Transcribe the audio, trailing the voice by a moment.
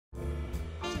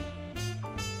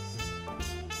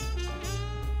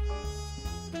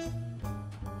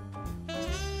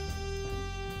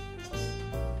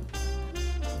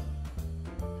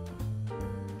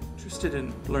interested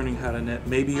in learning how to knit,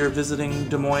 maybe you're visiting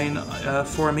Des Moines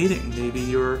for a meeting, maybe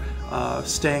you're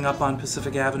staying up on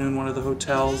Pacific Avenue in one of the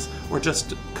hotels, or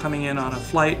just coming in on a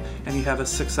flight and you have a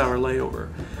 6-hour layover.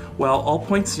 Well, All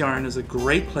Points Yarn is a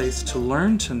great place to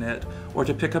learn to knit or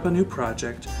to pick up a new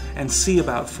project and see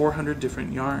about 400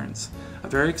 different yarns. A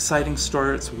very exciting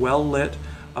store. It's well lit,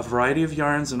 a variety of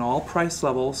yarns in all price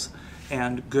levels,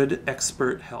 and good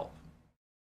expert help.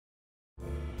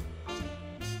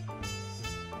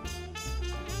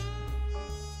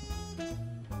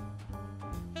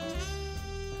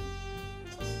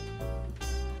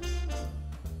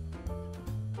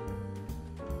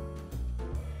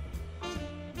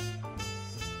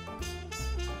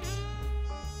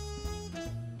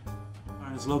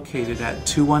 Is located at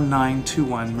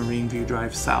 21921 Marine View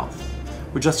Drive South.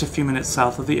 We're just a few minutes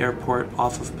south of the airport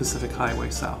off of Pacific Highway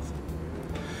South.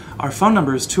 Our phone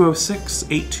number is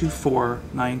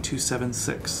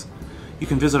 206-824-9276. You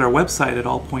can visit our website at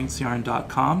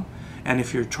allpointsyarn.com, and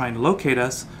if you're trying to locate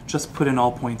us, just put in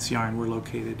All Points Yarn. We're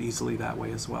located easily that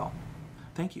way as well.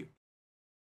 Thank you.